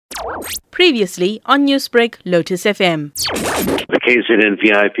Previously on Newsbreak, Lotus FM. The KZN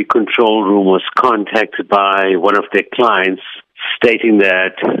VIP control room was contacted by one of their clients stating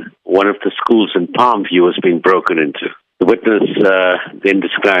that one of the schools in Palmview was being broken into. The witness then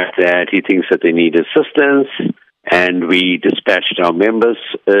described that he thinks that they need assistance, and we dispatched our members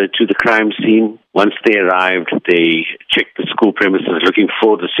to the crime scene. Once they arrived, they checked the school premises looking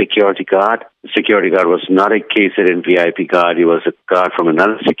for the security guard. The security guard was not a KZN VIP guard. He was a guard from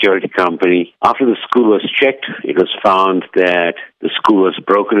another security company. After the school was checked, it was found that the school was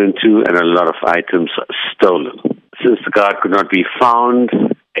broken into and a lot of items stolen. Since the guard could not be found,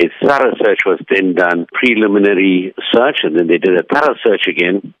 a thorough search was then done, preliminary search, and then they did a thorough search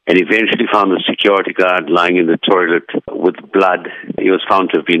again, and eventually found the security guard lying in the toilet with blood. He was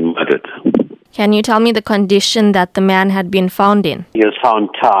found to have been murdered. Can you tell me the condition that the man had been found in? He was found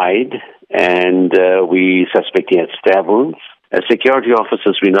tied, and we suspect he had stab wounds. As security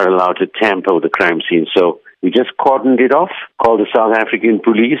officers, we're not allowed to tamper with the crime scene, so we just cordoned it off, called the South African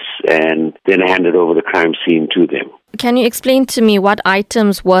police, and then handed over the crime scene to them. Can you explain to me what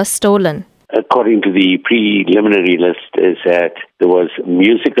items were stolen? According to the preliminary list, is that there was a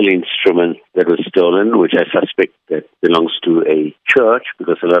musical instrument that was stolen, which I suspect that belongs to a church,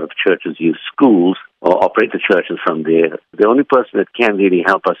 because a lot of churches use schools or operate the churches from there. The only person that can really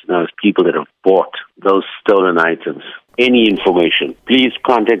help us now is people that have bought those stolen items. Any information, please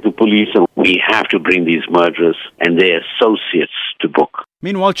contact the police, and we have to bring these murderers and their associates to book.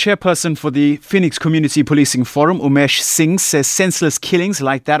 Meanwhile, chairperson for the Phoenix Community Policing Forum, Umesh Singh, says senseless killings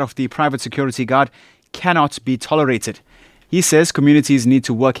like that of the private security guard cannot be tolerated. He says communities need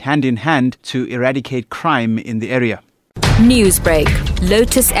to work hand in hand to eradicate crime in the area. Newsbreak,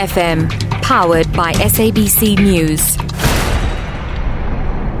 Lotus FM, powered by SABC News.